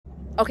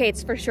Okay,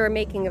 it's for sure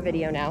making a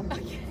video now.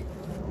 Okay.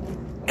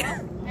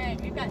 Alright,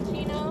 we've got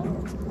Chino.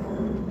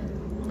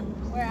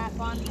 We're at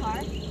Bond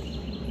Park.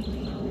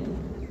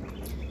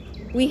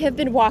 We have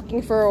been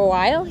walking for a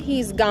while.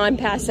 He's gone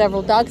past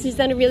several dogs. He's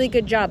done a really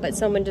good job, but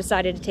someone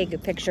decided to take a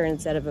picture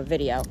instead of a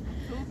video.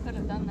 Who could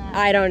have done that?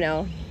 I don't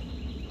know.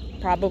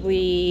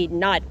 Probably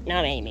not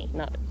Amy.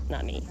 Not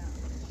me. No.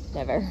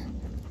 Never.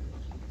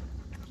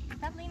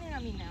 Stop leaning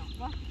on me now.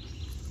 Walk.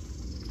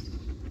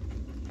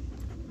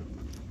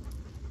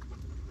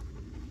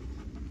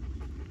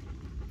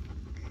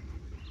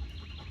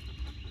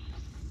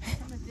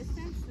 From a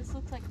distance, this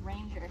looks like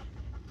Ranger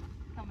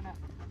coming up.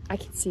 I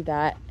can see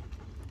that.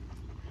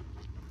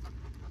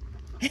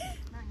 Not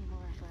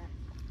anymore,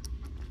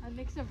 but a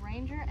mix of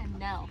Ranger and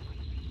Nell.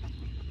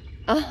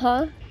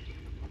 Uh-huh.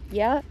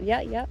 Yeah.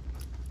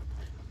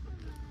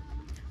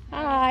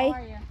 Hi. How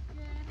are you?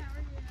 Good, how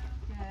are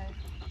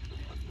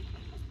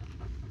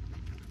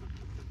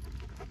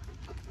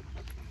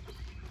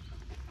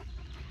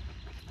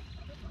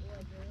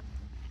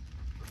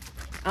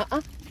you?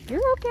 Good.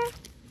 You're okay.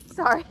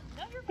 Sorry.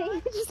 No, you're fine.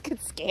 You just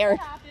get scared. It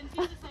happens.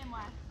 You're the same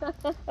way.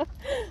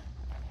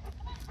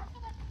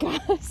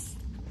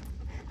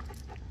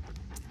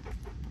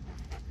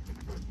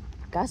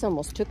 Gus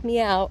almost took me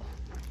out.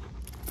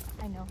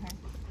 I know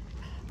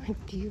her.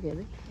 Do you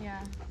really?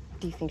 Yeah.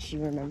 Do you think she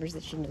remembers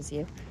that she knows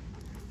you?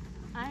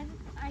 I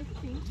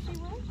think she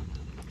will.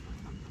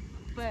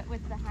 But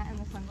with the hat and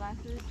the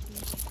sunglasses,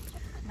 she's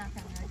not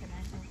going to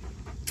recognize me.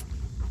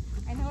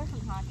 I know her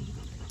from hockey.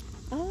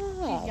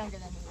 Oh. She's younger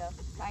than me though.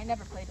 I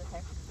never played with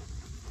her.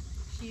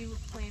 She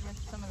played with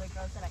some of the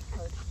girls that I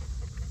coached.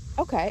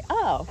 Okay.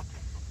 Oh.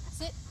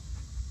 Sit.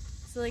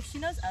 So like she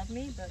knows of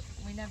me, but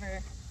we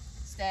never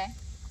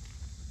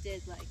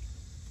did like,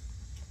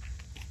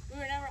 we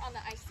were never on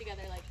the ice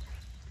together like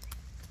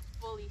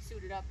fully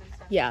suited up and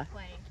stuff. Yeah.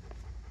 Playing.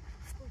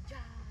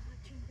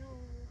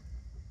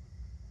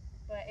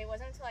 But it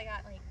wasn't until I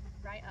got like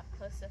right up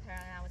close with her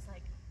and I was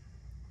like,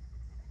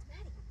 that's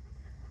Maddie.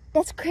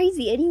 That's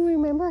crazy. I didn't even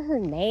remember her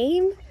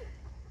name.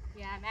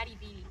 Yeah, Maddie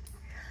Beanie.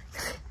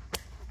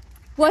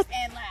 What?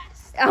 And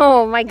last.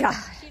 Oh my god.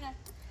 Chino.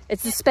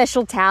 It's a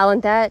special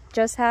talent that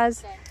Jess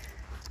has. Okay.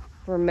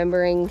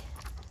 Remembering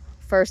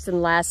first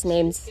and last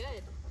names. She was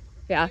good.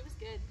 Yeah. She was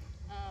good.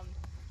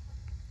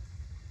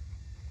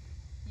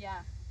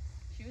 Yeah.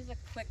 She was a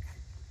quick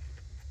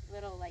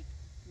little like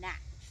gnat.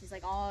 She's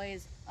like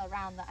always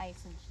around the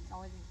ice and she's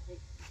always in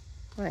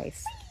the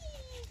Nice.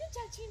 Good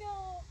job,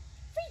 Chino.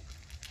 Free.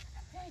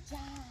 Good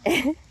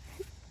job.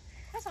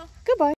 Goodbye.